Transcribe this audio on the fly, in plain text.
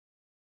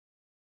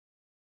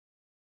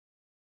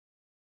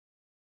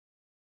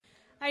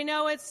I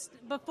know it's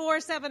before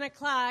 7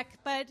 o'clock,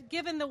 but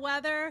given the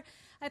weather,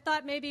 I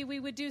thought maybe we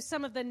would do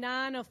some of the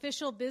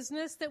non-official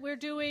business that we're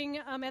doing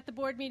at the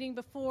board meeting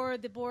before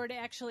the board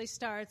actually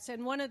starts.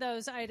 And one of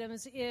those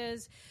items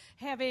is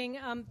having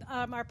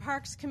our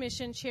Parks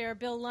Commission Chair,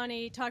 Bill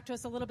Lunny, talk to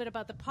us a little bit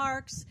about the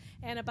parks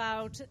and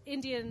about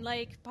Indian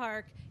Lake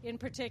Park in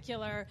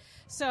particular.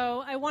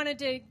 So I wanted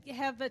to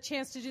have a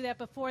chance to do that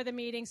before the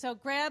meeting. So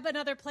grab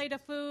another plate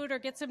of food or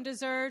get some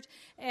dessert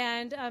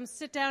and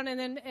sit down,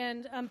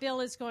 and Bill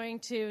is going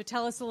to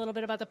tell us a little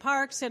bit about the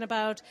parks and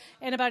about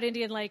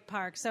Indian Lake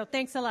Park. So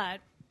thanks a lot.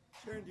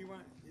 Sharon, do you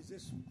want, is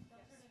this?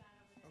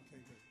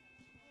 Okay,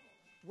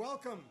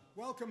 good.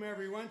 Welcome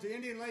everyone to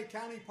Indian Lake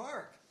County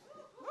Park.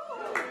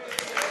 I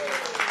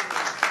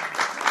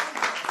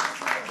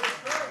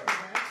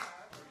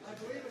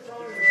believe it's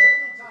only the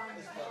second time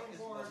this county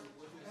board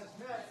has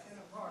met in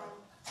a park,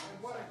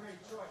 and what a great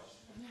choice.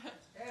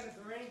 And if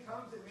the rain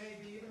comes, it may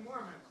be even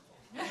more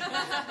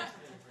memorable.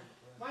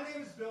 My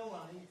name is Bill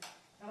Lunny,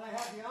 and I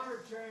have the honor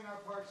of chairing our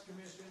Parks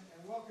Commission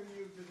and welcome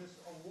you to this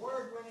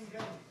award-winning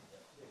venue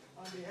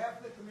on behalf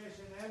of the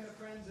Commission and the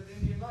Friends of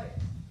Indian Lake.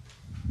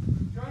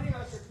 Joining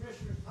us are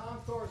Commissioners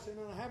Tom Thorson,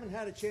 and I haven't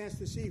had a chance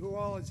to see who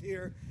all is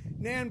here.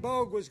 Nan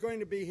Bogue was going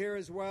to be here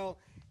as well,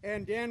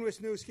 and Dan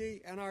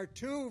Wisniewski, and our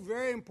two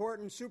very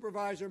important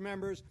supervisor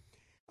members.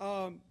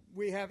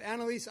 We have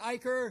Annalise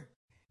Eicher,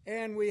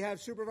 and we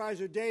have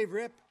Supervisor Dave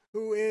Ripp,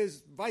 who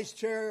is Vice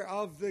Chair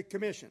of the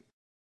Commission.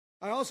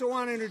 I also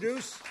want to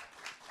introduce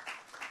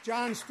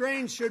John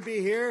Strange should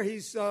be here.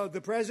 He's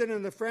the president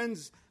of the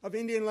Friends of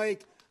Indian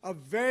Lake, a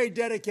very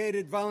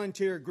dedicated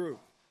volunteer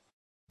group.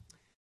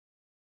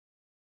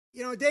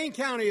 You know, Dane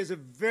County is a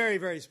very,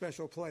 very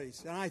special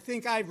place, and I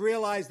think I've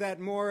realized that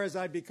more as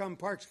I've become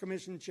Parks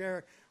Commission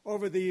Chair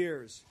over the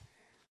years.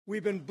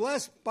 We've been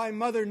blessed by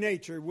Mother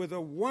Nature with a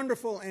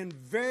wonderful and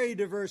very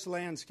diverse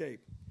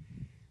landscape.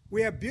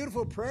 We have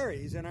beautiful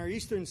prairies in our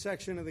eastern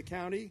section of the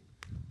county,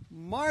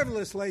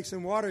 marvelous lakes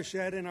and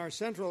watershed in our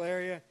central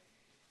area,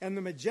 and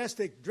the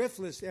majestic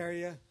driftless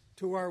area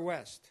to our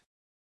west.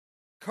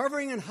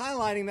 Covering and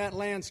highlighting that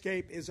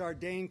landscape is our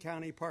Dane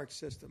County Park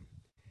System.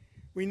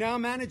 We now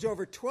manage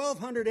over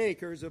 1,200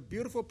 acres of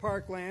beautiful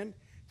parkland,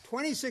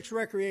 26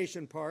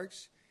 recreation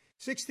parks,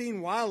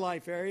 16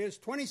 wildlife areas,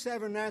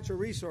 27 natural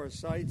resource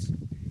sites,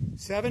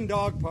 7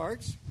 dog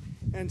parks,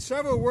 and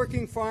several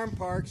working farm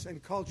parks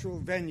and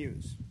cultural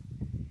venues.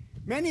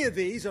 Many of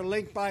these are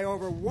linked by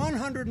over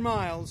 100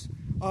 miles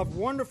of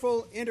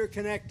wonderful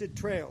interconnected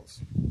trails.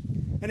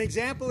 An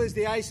example is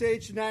the Ice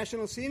Age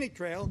National Scenic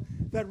Trail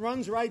that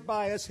runs right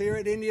by us here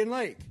at Indian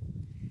Lake.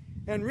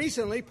 And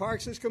recently,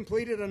 Parks has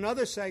completed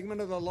another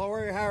segment of the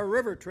Lower Ohio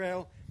River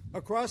Trail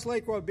across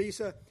Lake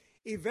Wabisa,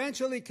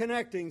 eventually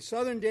connecting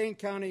southern Dane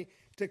County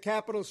to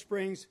Capitol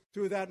Springs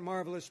through that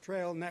marvelous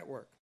trail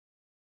network.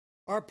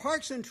 Our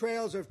parks and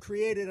trails have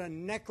created a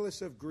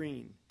necklace of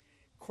green,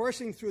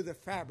 coursing through the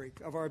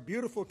fabric of our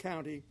beautiful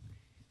county,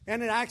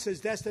 and it acts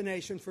as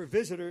destination for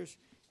visitors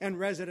and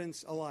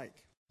residents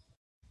alike.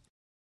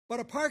 But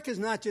a park is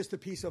not just a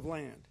piece of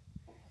land.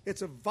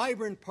 It's a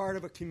vibrant part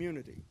of a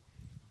community.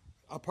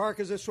 A park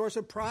is a source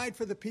of pride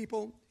for the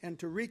people and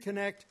to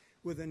reconnect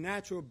with the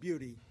natural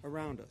beauty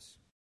around us.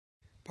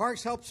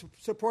 Parks help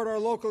support our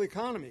local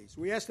economies.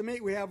 We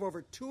estimate we have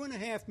over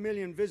 2.5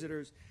 million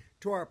visitors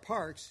to our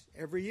parks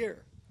every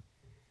year.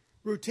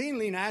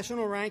 Routinely,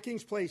 national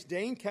rankings place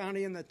Dane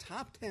County in the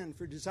top 10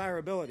 for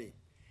desirability,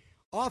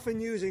 often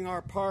using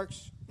our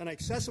parks and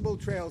accessible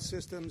trail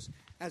systems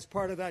as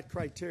part of that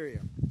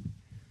criteria.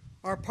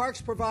 Our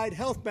parks provide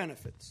health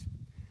benefits.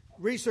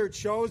 Research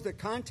shows that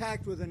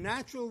contact with the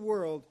natural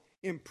world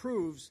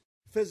improves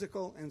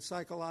physical and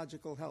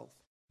psychological health.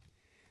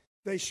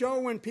 They show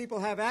when people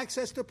have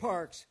access to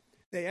parks,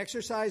 they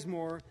exercise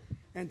more,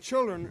 and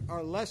children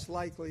are less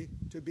likely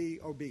to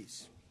be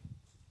obese.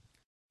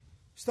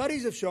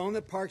 Studies have shown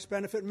that parks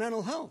benefit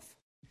mental health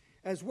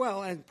as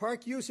well, and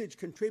park usage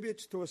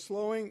contributes to a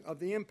slowing of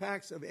the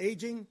impacts of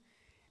aging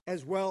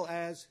as well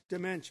as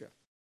dementia.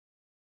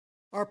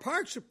 Our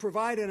parks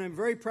provide, and I'm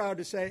very proud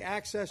to say,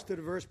 access to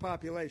diverse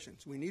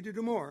populations. We need to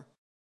do more.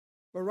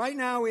 But right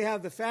now we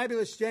have the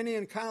fabulous Jenny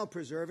and Kyle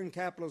Preserve in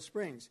Capitol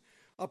Springs,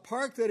 a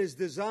park that is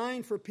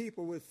designed for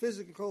people with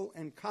physical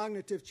and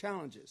cognitive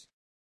challenges.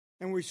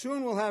 And we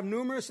soon will have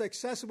numerous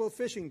accessible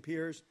fishing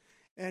piers,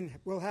 and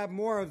we'll have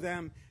more of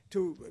them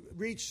to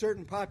reach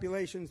certain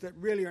populations that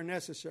really are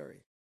necessary.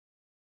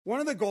 One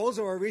of the goals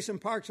of our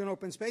recent Parks and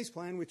Open Space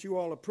Plan, which you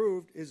all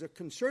approved, is a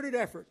concerted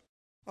effort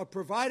of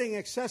providing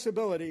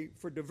accessibility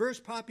for diverse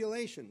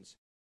populations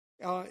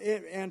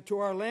and to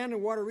our land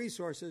and water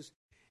resources,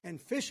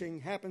 and fishing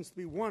happens to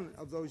be one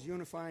of those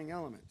unifying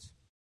elements.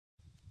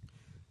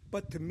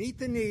 But to meet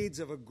the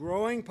needs of a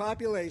growing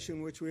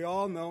population, which we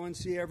all know and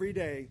see every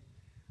day,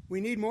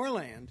 we need more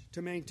land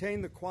to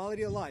maintain the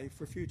quality of life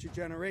for future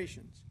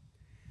generations.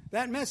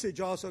 That message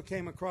also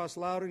came across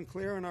loud and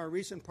clear in our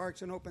recent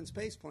Parks and Open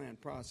Space Plan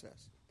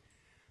process.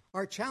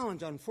 Our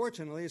challenge,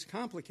 unfortunately, is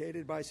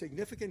complicated by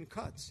significant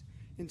cuts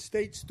in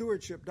state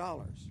stewardship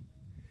dollars.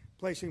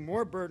 placing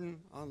more burden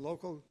on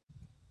local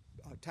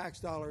tax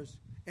dollars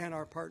and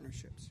our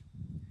partnerships.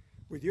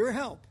 With your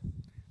help,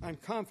 I'm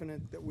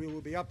confident that we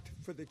will be up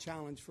for the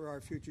challenge for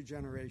our future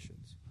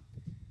generations.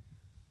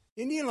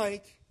 Indian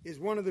Lake is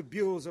one of the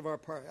jewels of our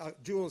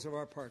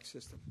park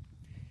system.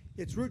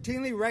 It's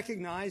routinely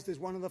recognized as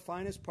one of the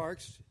finest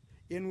parks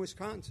in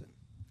Wisconsin.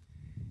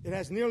 It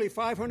has nearly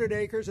 500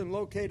 acres and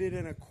located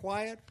in a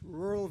quiet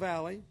rural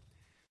valley,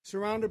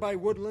 surrounded by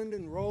woodland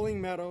and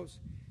rolling meadows,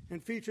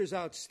 and features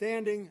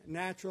outstanding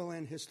natural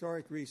and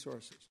historic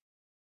resources.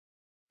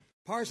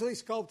 Partially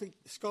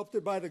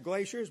sculpted by the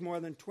glaciers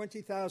more than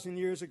 20,000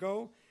 years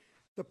ago,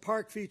 the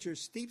park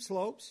features steep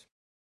slopes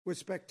with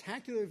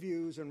spectacular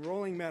views and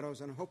rolling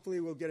meadows, and hopefully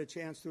we'll get a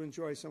chance to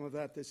enjoy some of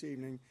that this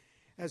evening,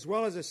 as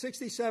well as a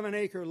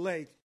 67-acre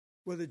lake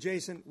with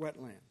adjacent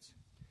wetlands.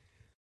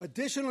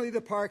 Additionally,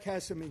 the park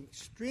has some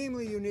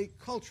extremely unique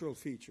cultural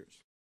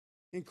features,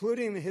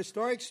 including the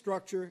historic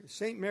structure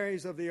St.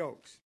 Mary's of the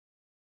Oaks.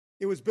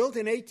 It was built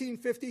in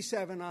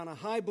 1857 on a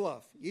high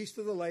bluff east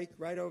of the lake,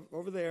 right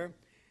over there,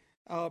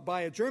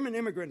 by a German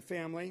immigrant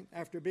family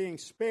after being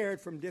spared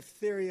from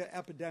diphtheria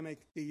epidemic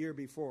the year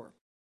before.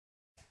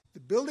 The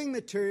building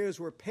materials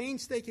were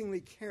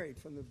painstakingly carried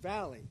from the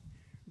valley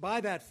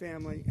by that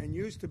family and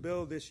used to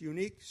build this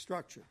unique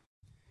structure.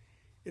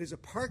 It is a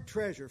park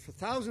treasure for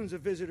thousands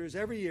of visitors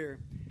every year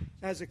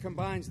as it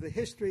combines the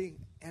history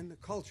and the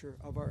culture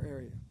of our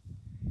area.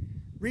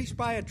 Reached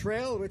by a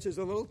trail, which is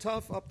a little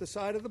tough up the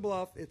side of the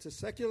bluff, it's a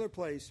secular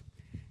place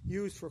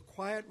used for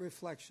quiet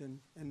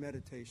reflection and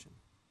meditation.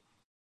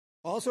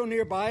 Also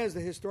nearby is the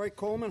historic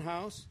Coleman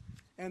House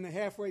and the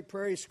Halfway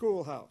Prairie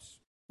Schoolhouse,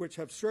 which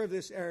have served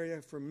this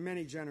area for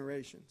many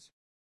generations.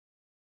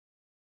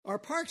 Our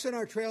parks and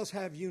our trails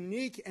have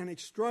unique and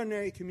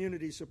extraordinary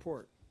community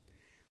support.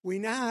 We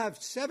now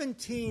have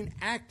 17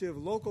 active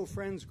local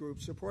friends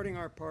groups supporting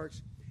our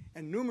parks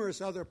and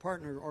numerous other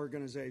partner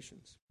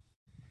organizations.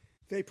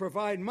 They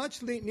provide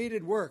much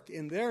needed work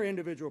in their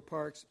individual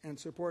parks and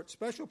support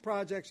special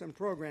projects and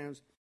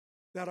programs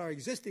that our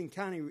existing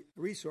county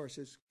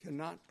resources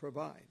cannot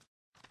provide.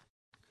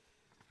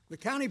 The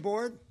county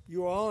board,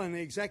 you all, and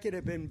the executive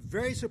have been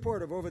very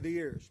supportive over the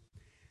years,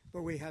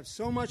 but we have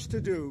so much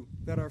to do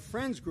that our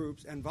friends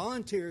groups and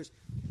volunteers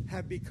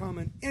have become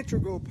an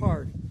integral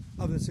part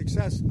of the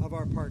success of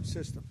our park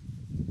system.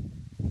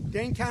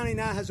 Dane County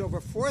now has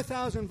over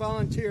 4,000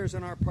 volunteers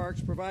in our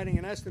parks, providing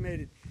an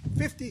estimated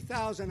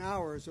 50,000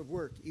 hours of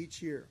work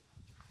each year.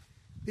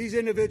 These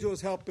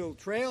individuals help build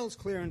trails,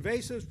 clear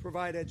invasives,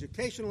 provide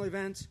educational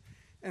events,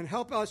 and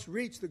help us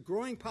reach the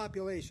growing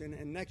population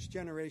and next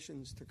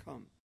generations to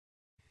come.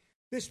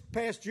 This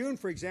past June,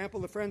 for example,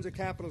 the Friends of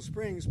Capitol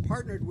Springs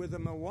partnered with the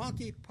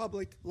Milwaukee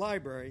Public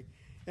Library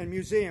and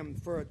Museum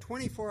for a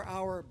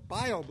 24-hour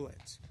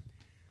BioBlitz,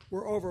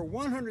 where over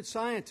 100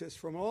 scientists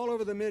from all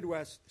over the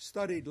Midwest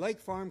studied Lake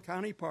Farm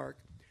County Park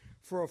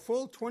for a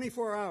full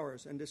 24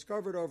 hours and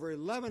discovered over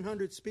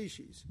 1,100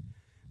 species,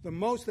 the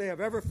most they have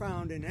ever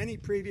found in any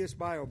previous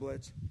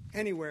BioBlitz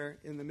anywhere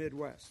in the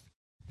Midwest.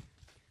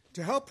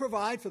 To help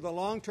provide for the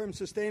long-term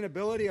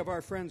sustainability of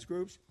our Friends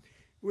groups,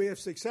 we have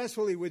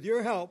successfully, with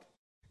your help,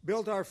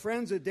 built our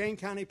Friends of Dane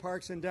County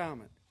Parks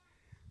Endowment.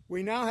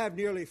 We now have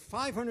nearly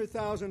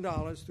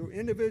 $500,000 through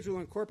individual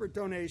and corporate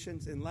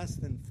donations in less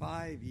than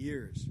 5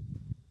 years.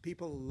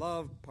 People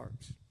love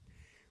parks.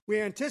 We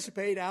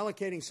anticipate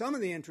allocating some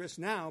of the interest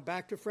now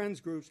back to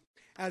Friends groups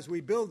as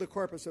we build the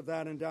corpus of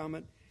that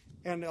endowment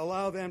and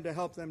allow them to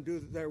help them do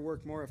their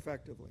work more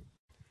effectively.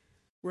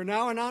 We're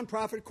now a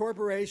nonprofit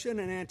corporation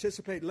and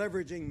anticipate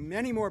leveraging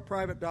many more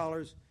private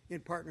dollars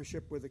in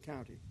partnership with the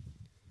county.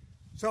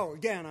 So,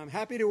 again, I'm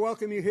happy to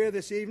welcome you here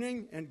this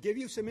evening and give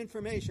you some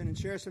information and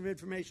share some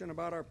information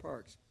about our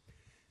parks.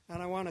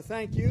 And I want to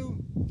thank you,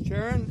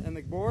 Sharon, and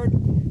the board,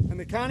 and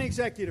the county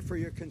executive for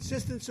your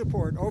consistent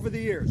support over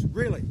the years.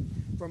 Really,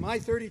 for my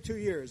 32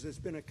 years, there's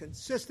been a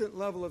consistent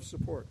level of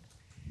support.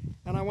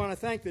 And I want to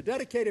thank the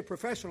dedicated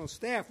professional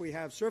staff we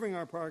have serving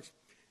our parks,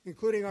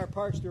 including our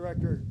Parks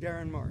Director,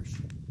 Darren Marsh.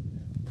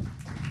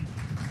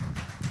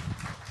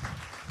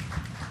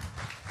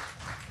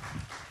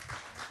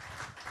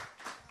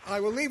 I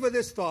will leave with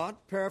this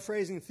thought,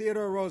 paraphrasing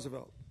Theodore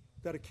Roosevelt,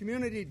 that a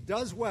community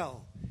does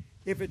well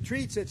if it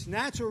treats its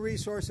natural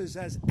resources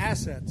as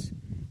assets,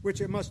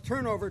 which it must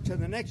turn over to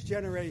the next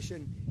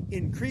generation,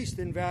 increased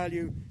in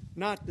value,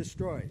 not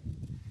destroyed.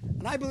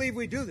 And I believe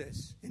we do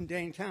this in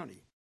Dane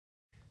County.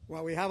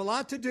 While we have a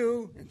lot to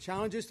do and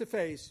challenges to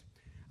face,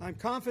 I'm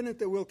confident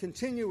that we'll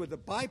continue with the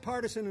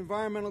bipartisan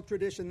environmental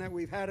tradition that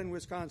we've had in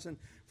Wisconsin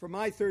for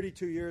my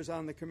 32 years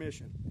on the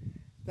commission.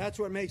 That's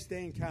what makes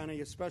Dane County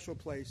a special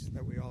place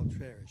that we all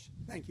cherish.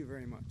 Thank you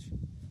very much.